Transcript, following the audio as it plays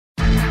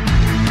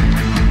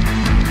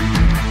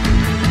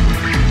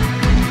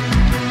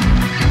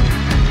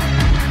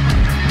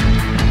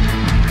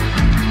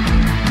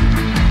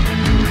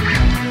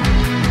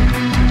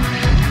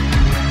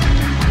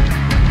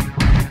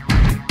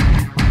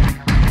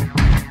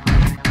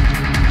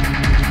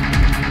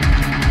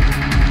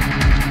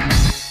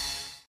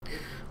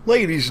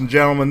Ladies and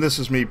gentlemen, this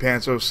is me,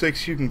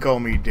 Pants06. You can call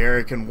me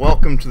Derek, and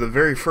welcome to the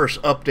very first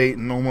update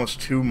in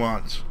almost 2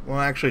 months. Well,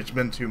 actually, it's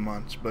been 2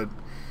 months, but,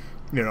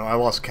 you know, I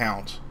lost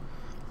count.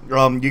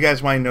 You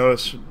guys might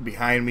notice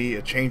behind me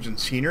a change in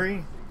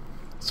scenery.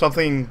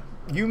 Something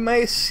you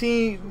may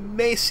see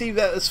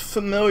that is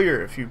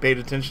familiar if you paid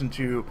attention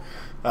to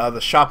the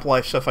shop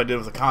life stuff I did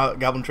with the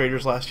Goblin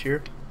Traders last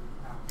year.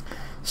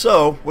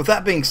 So, with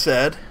that being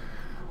said,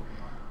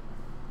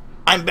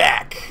 I'm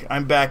back.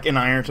 I'm back in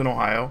Ironton,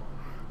 Ohio.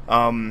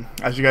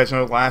 As you guys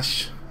know,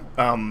 last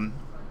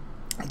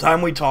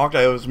time we talked,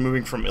 I was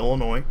moving from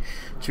Illinois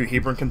to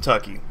Hebron,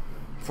 Kentucky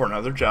for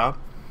another job.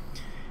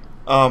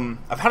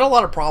 I've had a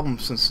lot of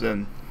problems since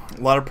then.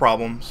 A lot of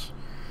problems.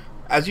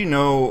 As you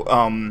know,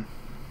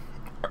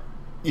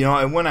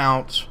 I went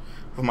out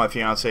with my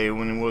fiance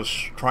when I was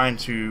trying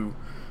to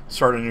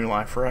start a new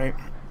life, right?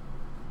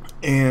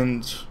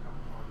 And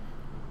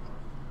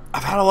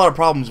I've had a lot of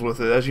problems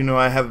with it. As you know,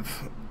 I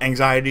have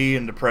anxiety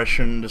and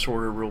depression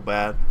disorder real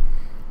bad.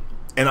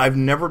 And I've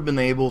never been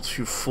able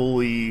to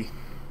fully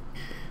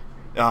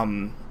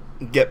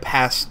get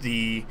past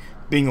the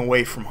being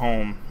away from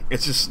home.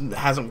 It just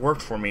hasn't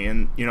worked for me.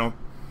 And, you know,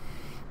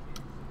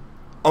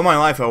 all my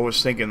life I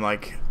was thinking,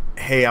 like,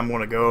 hey, I'm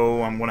going to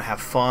go, I'm going to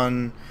have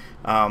fun,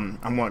 I'm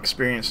going to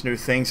experience new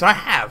things. And I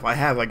have.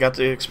 I got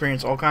to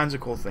experience all kinds of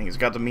cool things.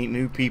 Got to meet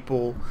new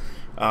people,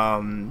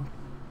 go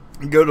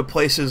to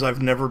places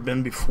I've never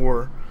been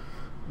before.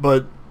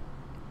 But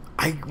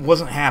I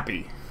wasn't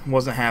happy.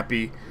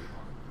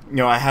 You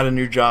know, I had a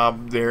new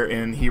job there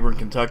in Hebron,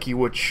 Kentucky,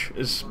 which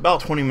is about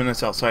 20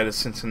 minutes outside of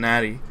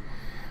Cincinnati.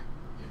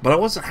 But I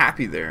wasn't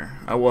happy there.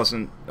 I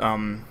wasn't.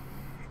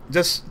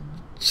 Just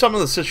some of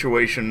the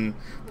situation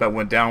that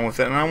went down with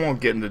it, and I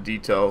won't get into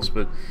details,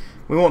 but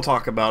we won't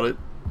talk about it.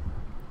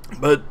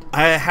 But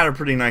I had a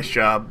pretty nice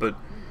job, but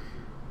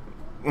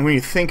when you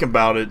think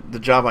about it, the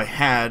job I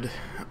had,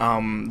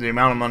 the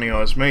amount of money I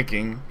was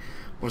making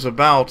was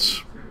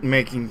about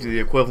making the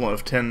equivalent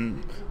of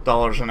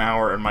 $10 an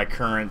hour in my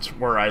current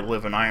where I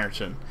live in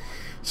Ironton.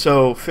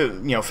 So,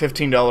 you know,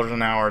 $15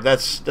 an hour. That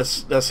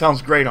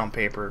sounds great on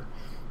paper,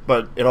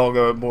 but it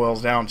all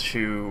boils down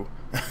to,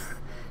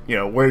 you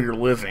know, where you're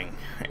living.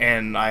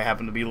 And I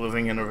happen to be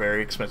living in a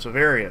very expensive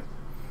area.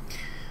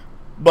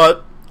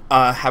 But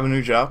I have a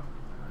new job.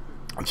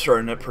 I'm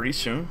starting it pretty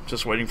soon.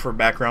 Just waiting for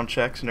background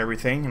checks and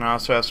everything. And I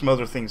also have some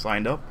other things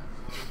lined up.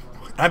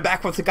 I'm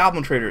back with the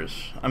Goblin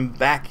Traders. I'm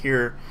back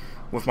here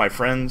with my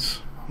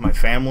friends, my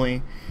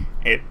family.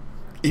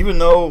 Even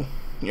though,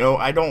 you know,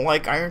 I don't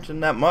like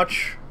Ironton that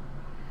much,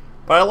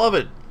 but I love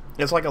it.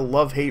 It's like a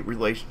love-hate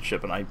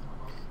relationship, and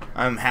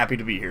I'm happy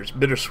to be here. It's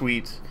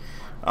bittersweet,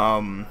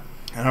 and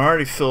I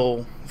already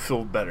feel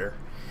better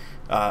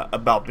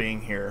about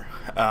being here.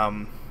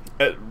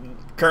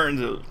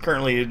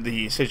 Currently,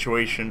 the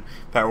situation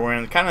that we're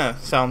in kind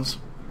of sounds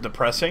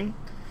depressing,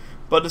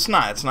 but it's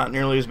not. It's not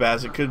nearly as bad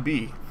as it could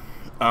be.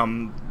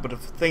 But the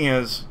thing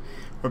is,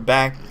 we're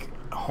back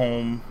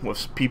home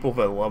with people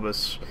that love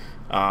us,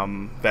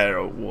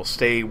 that will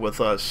stay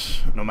with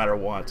us no matter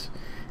what,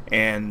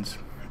 and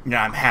you know,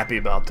 I'm happy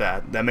about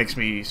that. That makes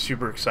me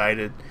super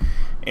excited.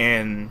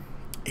 And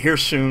here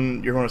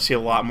soon you're going to see a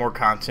lot more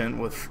content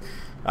with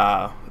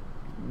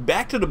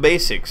back to the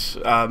basics,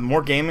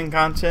 more gaming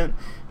content.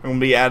 We're going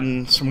to be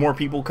adding some more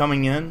people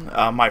coming in.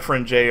 My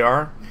friend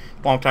JR,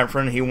 longtime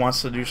friend, he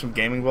wants to do some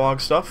gaming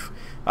vlog stuff.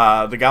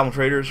 The Goblin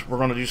Traders, we're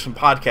going to do some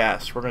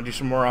podcasts. We're going to do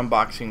some more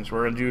unboxings.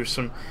 We're going to do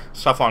some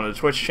stuff on the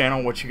Twitch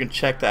channel, which you can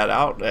check that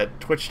out at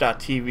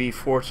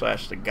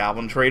twitch.tv/The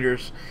Goblin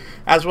Traders.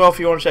 As well, if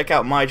you want to check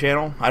out my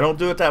channel, I don't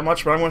do it that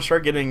much, but I'm going to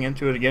start getting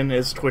into it again.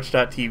 It's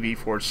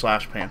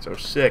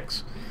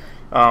twitch.tv/Pants06.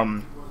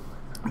 But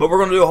we're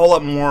going to do a whole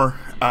lot more.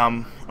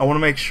 I want to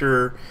make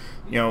sure,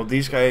 you know,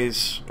 these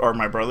guys are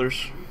my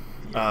brothers.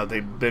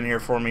 They've been here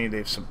for me.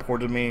 They've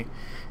supported me.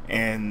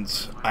 And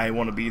I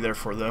want to be there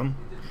for them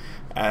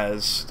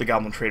as the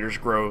Goblin Traders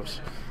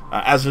grows.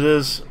 As it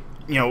is,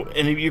 you know,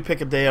 and if you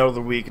pick a day out of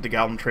the week, the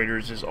Goblin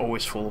Traders is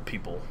always full of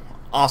people.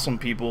 Awesome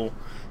people.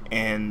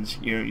 And,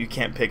 you know, you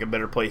can't pick a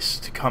better place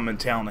to come in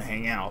town to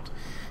hang out.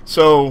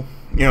 So,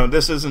 you know,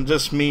 this isn't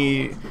just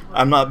me.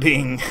 I'm not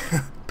being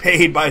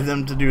paid by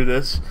them to do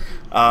this.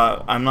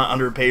 I'm not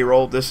under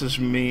payroll. This is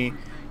me,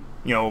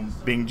 you know,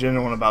 being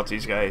genuine about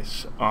these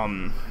guys.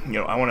 You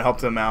know, I want to help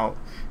them out.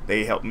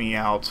 They help me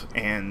out,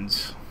 and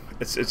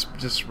it's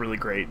just really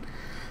great.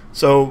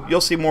 So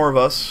you'll see more of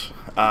us.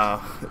 I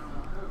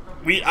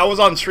was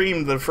on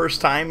stream the first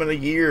time in a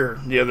year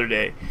the other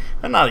day.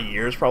 Not a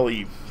year. It's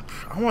probably,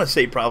 I want to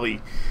say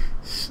probably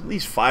at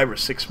least 5 or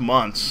 6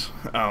 months.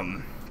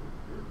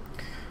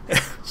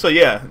 So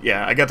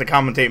yeah, I got to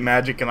commentate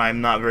Magic, and I'm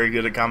not very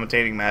good at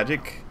commentating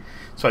Magic.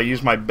 So I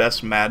use my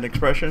best Madden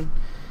expression.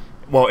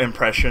 Well,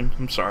 impression.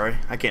 I'm sorry,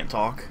 I can't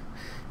talk.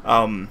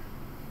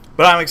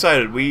 But I'm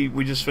excited.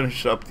 We just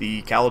finished up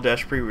the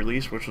Kaladesh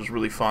pre-release, which was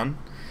really fun.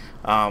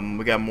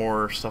 We got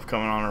more stuff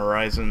coming on the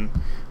horizon.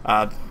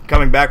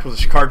 Coming back with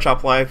the Card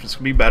Shop Life, it's going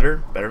to be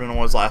better than it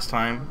was last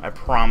time, I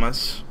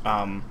promise.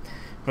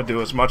 I'll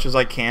do as much as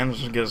I can,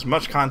 just get as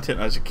much content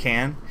as I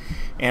can.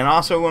 And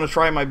also want to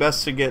try my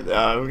best to get,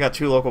 we got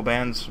 2 local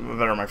bands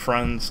that are my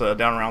friends,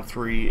 Down Around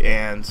 3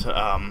 and,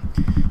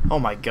 oh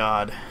my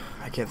god,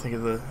 I can't think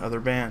of the other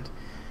band.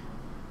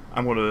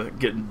 I'm going to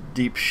get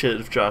deep shit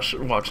if Josh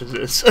watches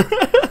this.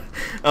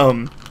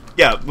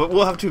 Yeah, but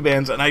we'll have 2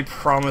 bands, and I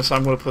promise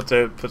I'm going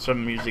to put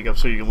some music up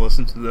so you can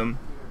listen to them.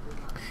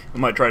 I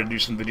might try to do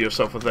some video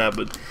stuff with that,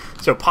 but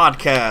so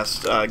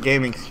podcast,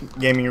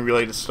 gaming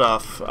related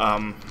stuff,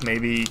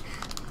 maybe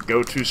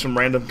go to some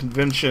random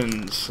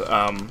conventions,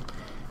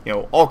 you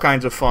know, all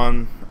kinds of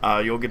fun.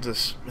 You'll get to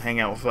hang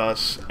out with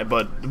us.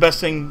 But the best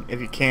thing, if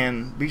you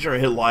can, be sure to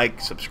hit like,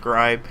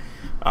 subscribe.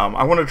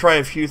 I want to try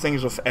a few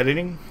things with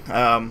editing.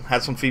 Had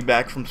some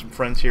feedback from some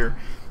friends here,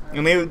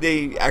 and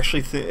they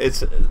actually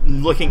it's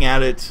looking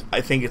at it.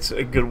 I think it's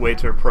a good way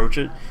to approach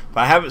it,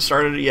 but I haven't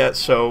started it yet.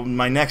 So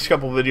my next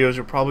couple videos,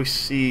 you'll probably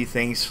see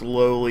things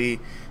slowly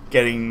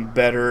getting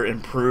better,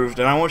 improved,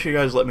 and I want you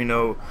guys to let me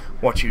know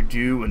what you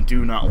do and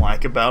do not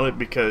like about it,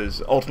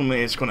 because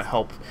ultimately it's going to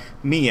help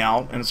me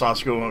out, and it's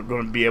also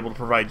going to be able to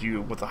provide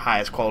you with the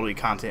highest quality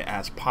content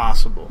as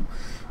possible.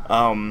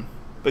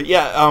 But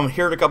yeah,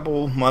 here in a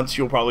couple months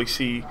you'll probably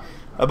see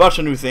a bunch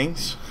of new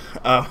things,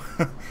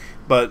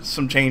 but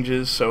some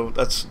changes, so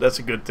that's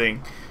a good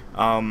thing.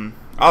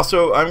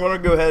 Also, I'm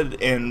going to go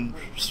ahead and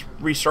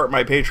restart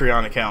my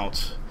Patreon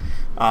account.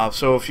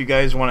 So if you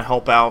guys want to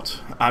help out,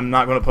 I'm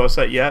not going to post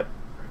that yet.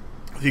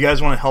 If you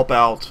guys want to help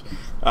out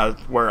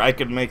where I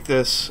could make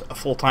this a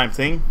full-time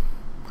thing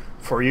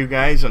for you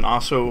guys, and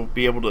also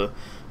be able to,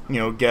 you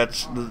know,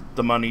 get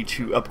the money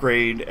to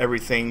upgrade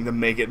everything to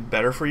make it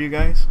better for you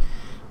guys,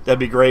 that'd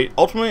be great.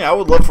 Ultimately, I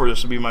would love for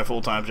this to be my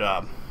full-time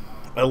job.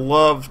 I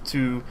love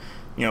to,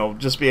 you know,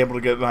 just be able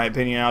to get my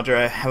opinion out there.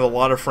 I have a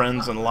lot of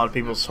friends and a lot of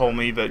people told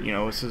me that, you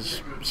know, this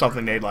is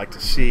something they'd like to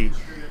see.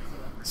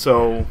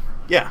 So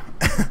yeah.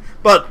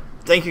 But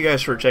thank you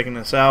guys for checking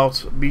this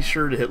out. Be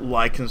sure to hit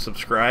like and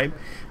subscribe.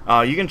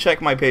 You can check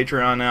my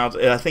Patreon out.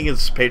 I think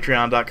it's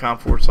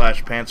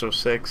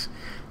patreon.com/pants06.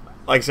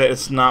 Like I said,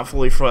 it's not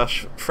fully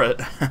fleshed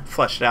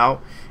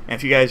out. And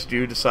if you guys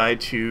do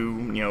decide to,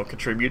 you know,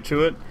 contribute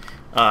to it,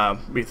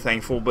 be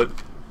thankful. But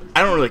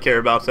I don't really care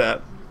about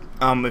that.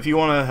 If you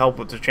want to help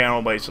with the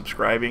channel by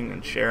subscribing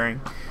and sharing,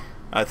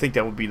 I think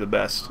that would be the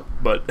best.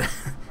 But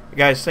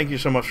guys, thank you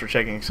so much for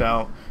checking us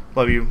out.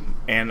 Love you,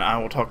 and I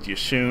will talk to you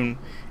soon.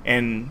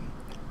 And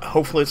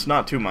hopefully it's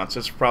not 2 months.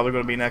 It's probably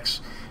going to be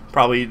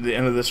probably the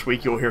end of this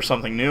week. You'll hear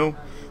something new,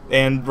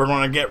 and we're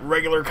going to get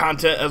regular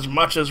content as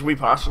much as we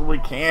possibly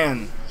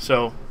can.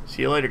 So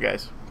see you later,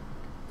 guys.